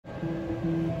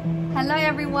Hello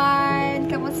everyone!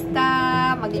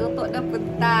 Kamusta? Magluto na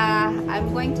punta.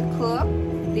 I'm going to cook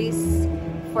this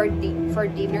for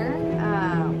dinner.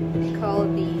 Called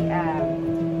the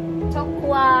tofu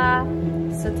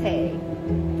sauté.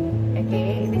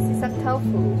 Okay, this is a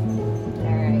tofu.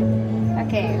 Alright.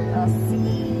 Okay, we'll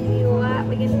see what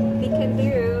we can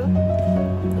do.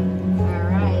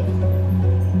 Alright.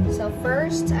 So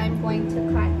first, I'm going to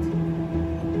cut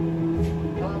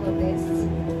all of this.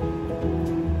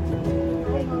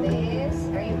 Like this.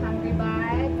 Are you hungry,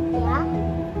 bud? Yeah.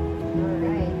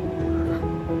 Alright.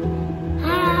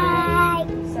 Hi.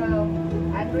 So,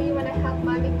 Andrew, you want to help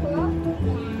mommy cook?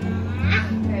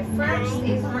 Okay, first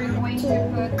is we're going to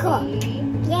put the...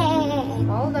 Yay.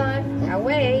 Hold on.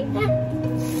 Away.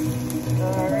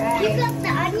 Alright. You got the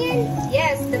onion?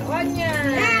 Yes, the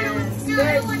onions. No, I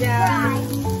Good don't want to job. fry.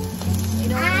 You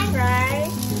don't want to fry?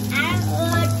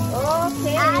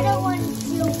 Okay. I don't want to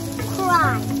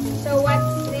cry. So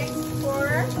what's next for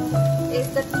is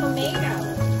the tomato.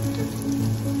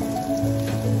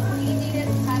 You need to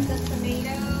cut the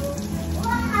tomato.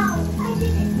 Wow, I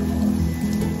did it.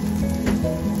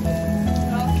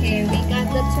 Okay, we got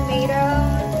the tomato.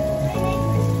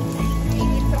 You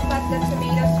need to cut the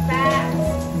tomatoes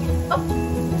fast. Oh.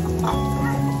 I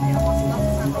almost lost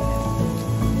some of it.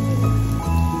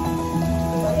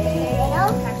 Okay,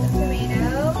 cut the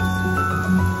tomatoes.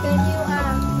 Can you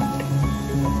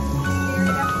stir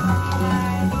it up for me,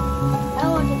 Dad? I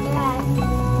want the glass.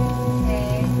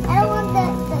 Okay. I don't want the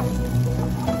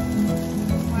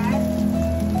What?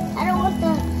 I don't want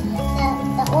the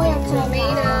oil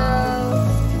Tomatoes.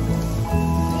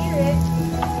 Stir it.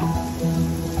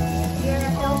 You're a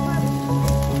helper.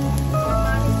 Your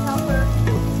mommy's helper.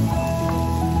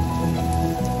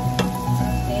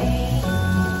 Okay.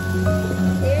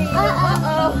 There you go.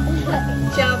 Uh-oh.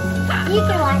 Jump. You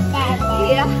can watch that.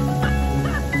 Yeah.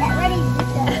 That really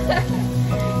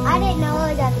I didn't know it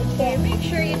was at the Okay, tip. make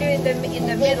sure you do it in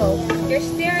the middle. You're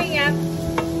stirring up.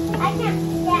 I can't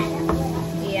stand up.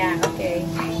 Yeah, okay.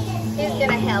 I need to He's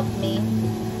gonna help me.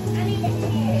 I need to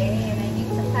Okay, and I need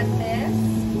to cut this.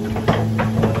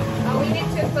 Oh, we need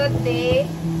to put the...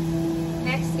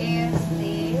 Next is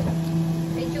the...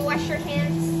 Did you wash your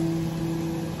hands?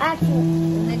 Actually.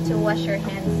 You need to wash your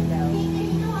hands though.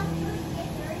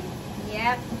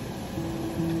 Yep.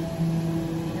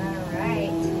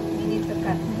 Alright. We need to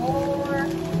cut more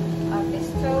of this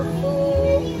tofu.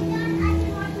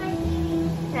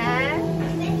 Huh?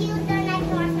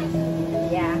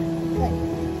 Yeah. Good.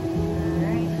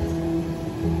 Alright.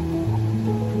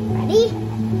 Ready?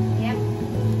 Yep.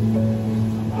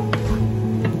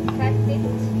 Cut it.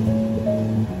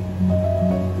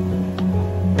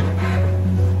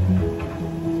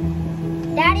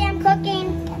 Daddy, I'm cooking.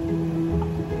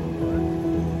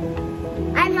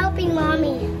 I'm helping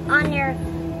Mommy on their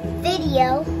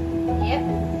video, Yep.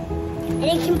 and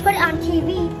you can put it on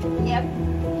TV, Yep.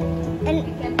 and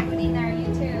We can put in our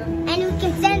YouTube. we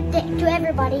can send it to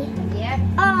everybody. Yep.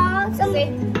 Oh,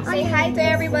 Say hi to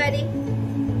everybody.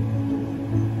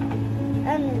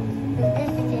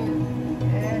 This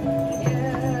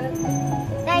Good.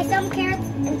 There's some carrots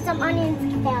and some onions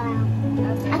fell out.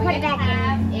 Okay, I we're put it gonna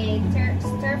back in. have a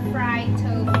stir-fried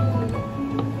tofu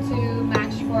to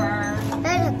match for our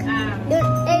Look.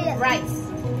 rice.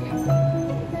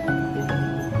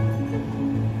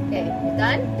 Okay, you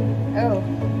done? Oh, I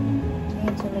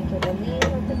need to make it a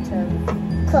little bit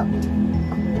Cooked.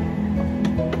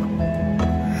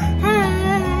 Hi.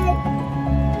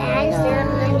 Is there a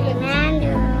little bit-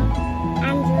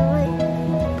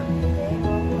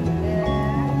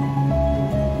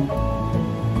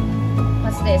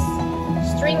 What's this?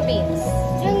 String beans.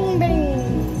 String beans.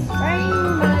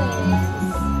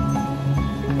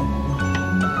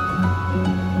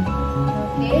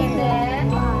 Okay, and then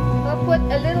we'll put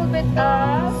a little bit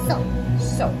of salt.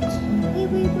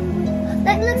 Wait.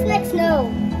 That looks like snow.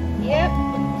 Yep.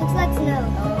 Looks like snow.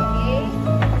 Okay.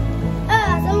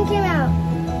 Something came out.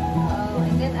 Oh,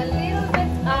 and then a little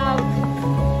bit of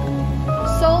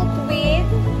salt with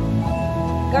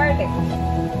garlic.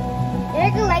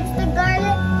 Erica likes the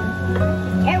garlic.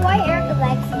 And why Erica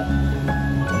likes it?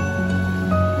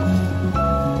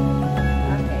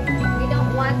 Okay. We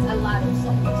don't want a lot of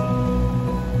salt.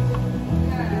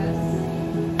 Because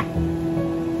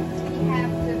we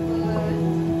have to put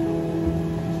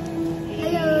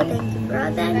Hello, thank you for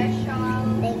that. special.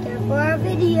 Thank you for our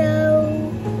video.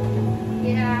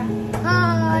 Yeah.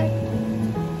 Hi.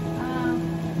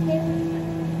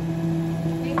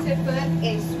 Need to put a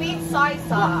sweet soy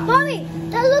sauce. Mommy,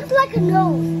 that looks like a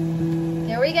nose.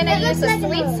 Yeah, we're gonna It use looks a like a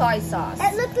sweet nose. soy sauce.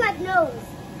 That looks like nose.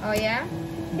 Oh yeah?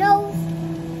 Nose.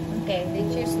 Okay,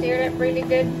 did you stir it it really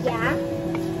good? Yeah.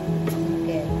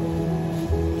 Okay.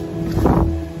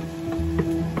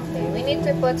 Okay, we need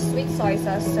to put sweet soy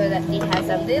sauce so that it has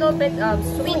a little bit of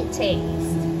sweet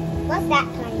taste. What's that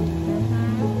kind?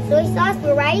 Soy sauce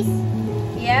for rice?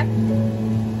 Yep.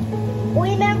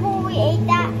 Remember we ate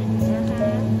that?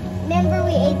 Remember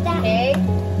we ate that? Okay.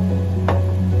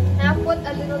 Now put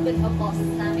a little bit of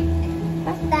balsamic.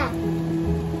 What's that?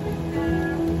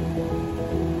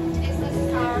 It's a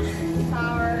sour.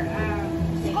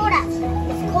 It's cold outside.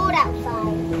 It's cold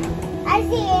outside. I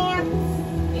see ants.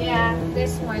 Yeah,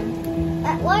 this one.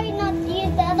 Why not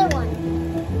use the other one?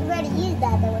 You already used the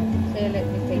other one. Okay, let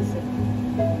me taste it.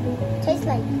 Tastes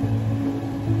like.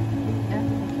 I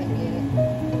can't get it.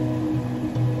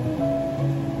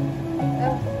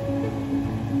 Oh.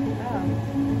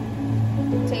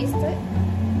 Taste it.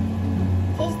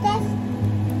 Taste test?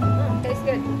 Tastes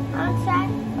good. I'll try.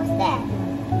 What's that?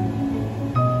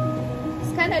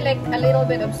 It's kind of like a little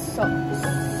bit of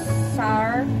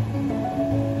sour.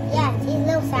 Yeah, it's a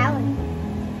little sour.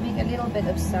 Make a little bit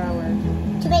of sour.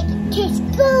 To make it taste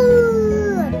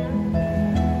good.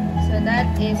 So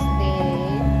that is the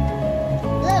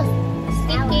Little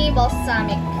sticky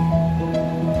balsamic.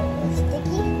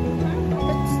 sticky.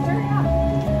 Let's stir it up.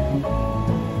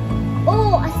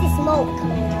 Oh, I see smoke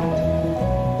coming out.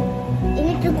 You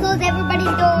need to close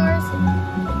everybody's doors.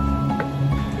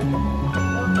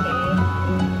 Okay.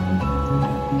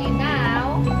 And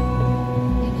now,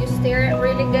 did you stir it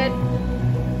really good?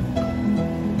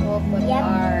 We'll put Yep.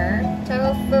 our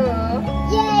tofu.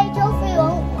 Yay,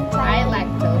 tofu. I like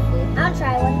tofu. I'll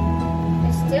try one.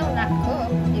 It's still not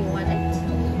cooked. You want it?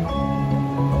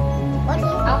 What's it?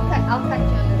 I'll cut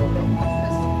you a little bit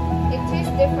because it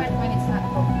tastes different when it's not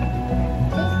cooked.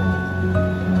 Tastes like?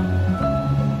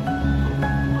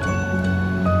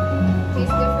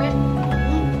 Tastes different?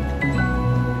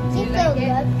 Tastes You so like it?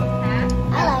 good. Huh?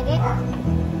 I like it.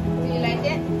 Do you like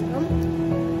it?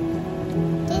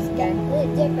 Tastes Okay. good.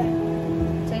 Different.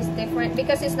 Tastes different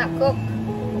because it's not cooked.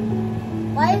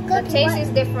 Why you The cooking taste what? is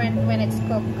different when it's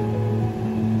cooked.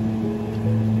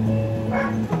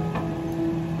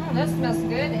 That smells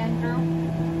good, Andrew.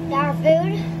 Our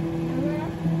food?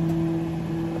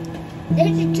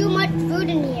 There's too much food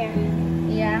in here.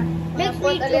 Yeah. Makes I'll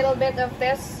put me a little bit of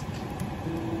this.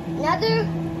 Another?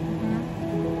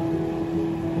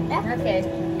 Okay.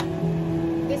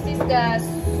 This is the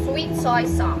sweet soy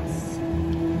sauce.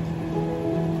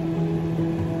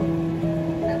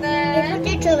 And You then, put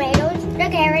the tomatoes, the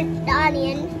carrots, the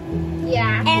onions,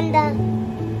 yeah, and the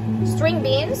string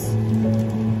beans.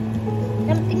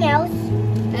 something else.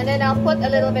 And then I'll put a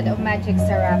little bit of magic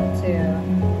syrup to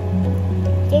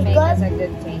Tastes make us good. a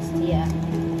good taste. Yeah.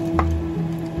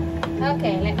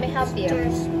 Okay, let me help you.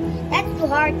 That's too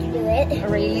hard to do it.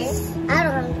 Really? I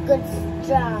don't have good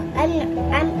strong. I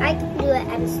can do it.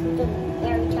 I'm still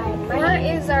very tired.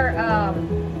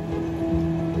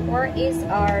 Where is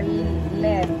our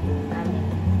lid?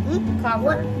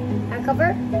 Cover. Our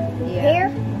cover? Yeah. Here?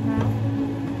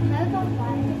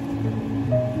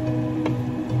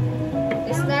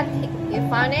 It's not. You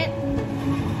found it?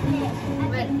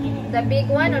 But the big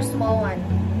one or small one?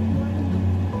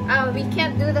 We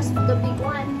can't do the big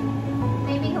one.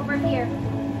 Maybe over here.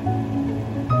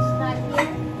 It's not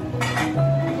here.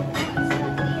 It's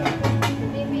not here.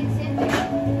 Maybe it's in there.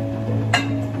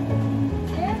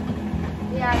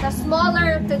 Yeah, the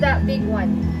smaller to that big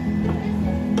one.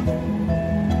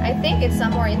 I think it's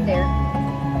somewhere in there.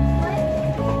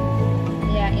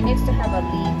 Yeah, it needs to have a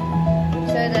lid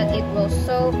so that it will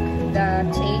soak the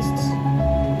taste.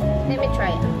 Let me try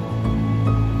it.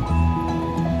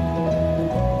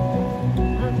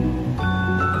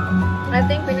 I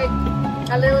think we need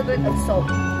a little bit of salt.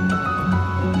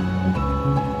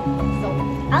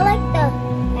 I like the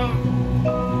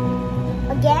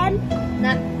again.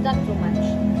 Not too much.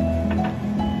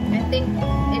 I think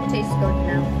it tastes good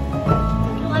now.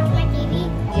 You watch my TV?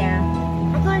 Yeah.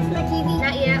 I can watch my TV.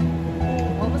 Not yet.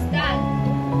 Almost done.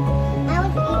 I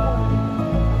want to eat one.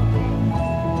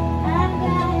 I'm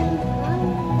done.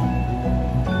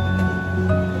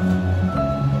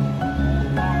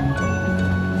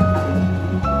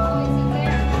 Oh, is it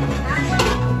there? That one?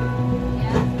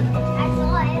 Yeah. I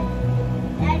saw it.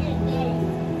 I didn't get it.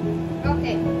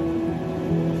 Okay.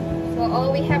 So all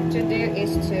we have to do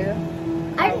is to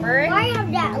cover it Why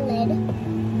have that lid?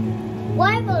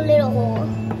 Why have a little hole?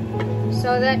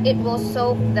 so that it will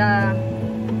soak the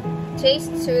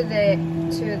taste to the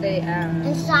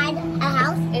Inside a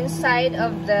house? inside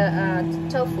of the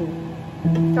tofu.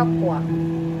 Tokwa.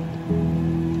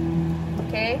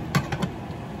 Okay?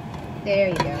 There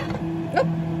you go. Nope.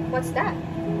 What's that?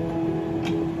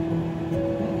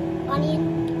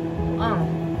 Oh.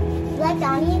 You like the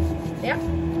onion? Yeah,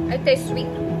 it tastes sweet.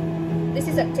 This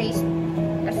is a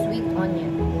sweet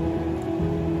onion.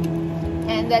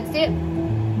 And that's it.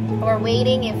 We're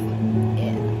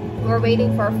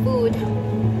waiting for food.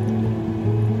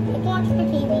 You can watch the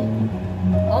TV.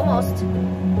 Almost.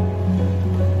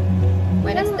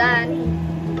 When it's done.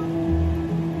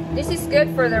 This is good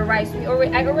for the rice. I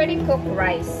already cooked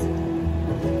rice.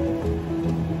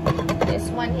 This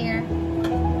one here.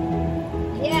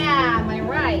 Yeah, my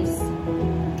rice.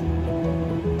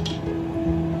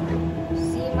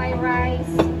 See my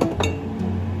rice?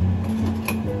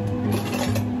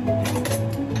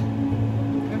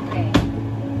 Okay.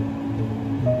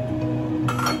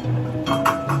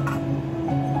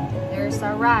 There's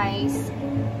our rice.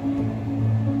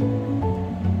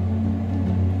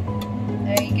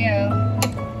 There you go.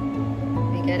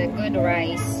 We got a good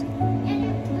rice.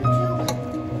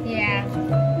 Yeah.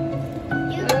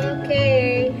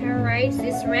 Okay, our rice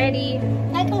is ready.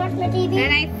 I can watch my TV.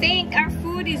 And I think our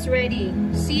food is ready.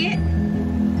 See it?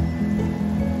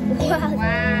 Wow.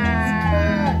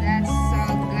 Wow, that's so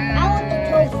good. I want the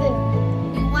tofu.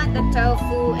 You want the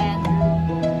tofu and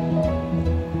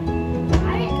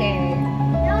okay.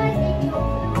 No, I said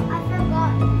tofu. I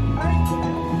forgot.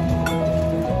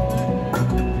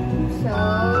 So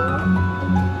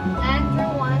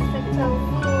Andrew wants the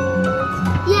tofu.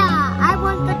 Yeah, I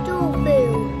want the tofu.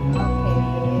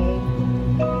 Okay.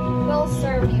 We'll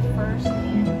serve you first,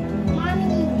 Andrew.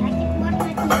 Mommy, I can watch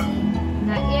my TV.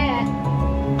 Not yet.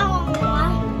 Aww.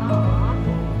 Aww.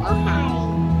 Okay.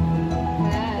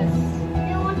 Yes. I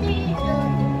want to eat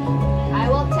I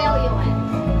will tell you when.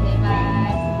 Okay,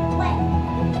 bye. what?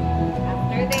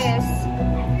 After this.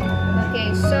 Okay,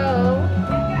 so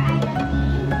After I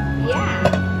love yeah.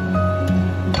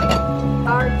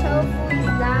 Our tofu is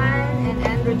done and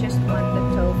Andrew just want the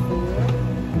tofu.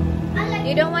 I like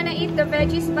You don't want to eat the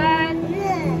veggies, bud?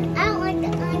 I don't like the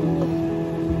onion.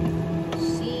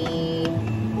 See?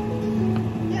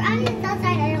 Your onion's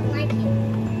outside, I don't like it.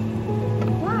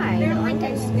 Why? I The don't like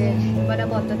onion is that. good. What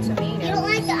about the tomatoes? You don't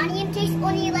like the onion taste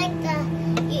when you like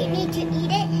you need to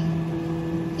eat it?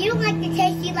 You don't like the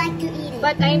taste, you like to eat it.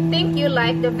 But I think you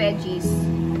like the veggies.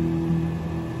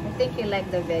 I think you like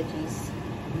the veggies.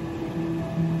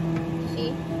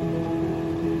 See?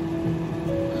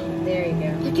 There you go.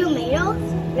 The tomatoes?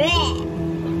 Bleh.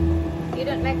 You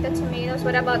don't like the tomatoes?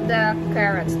 What about the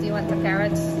carrots? Do you want the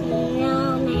carrots?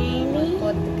 No, Mommy.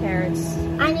 Put the carrots.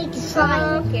 I need to try it.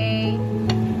 Okay.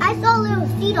 I saw a little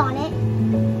seed on it.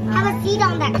 Have a seed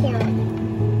on that carrot.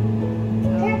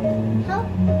 Help.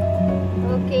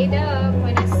 Okay, dog.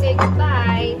 When I say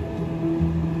goodbye.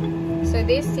 So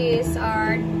this is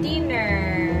our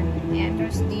dinner.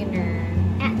 Andrew's dinner.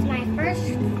 That's my first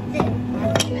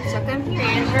thing So come here,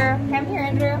 Andrew. Come here,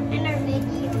 Andrew. in our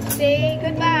video. Say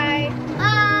goodbye.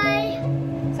 Bye.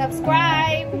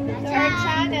 Subscribe to our Bye.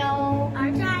 channel.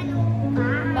 Our channel.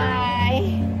 Bye. Bye.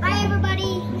 Bye,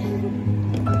 everybody.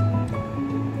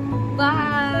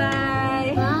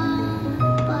 Bye. Bye.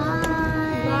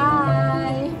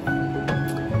 Bye.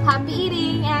 Happy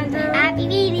eating, Andrew. Happy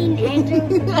eating,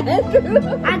 Andrew.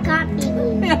 Andrew. I got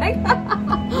eating.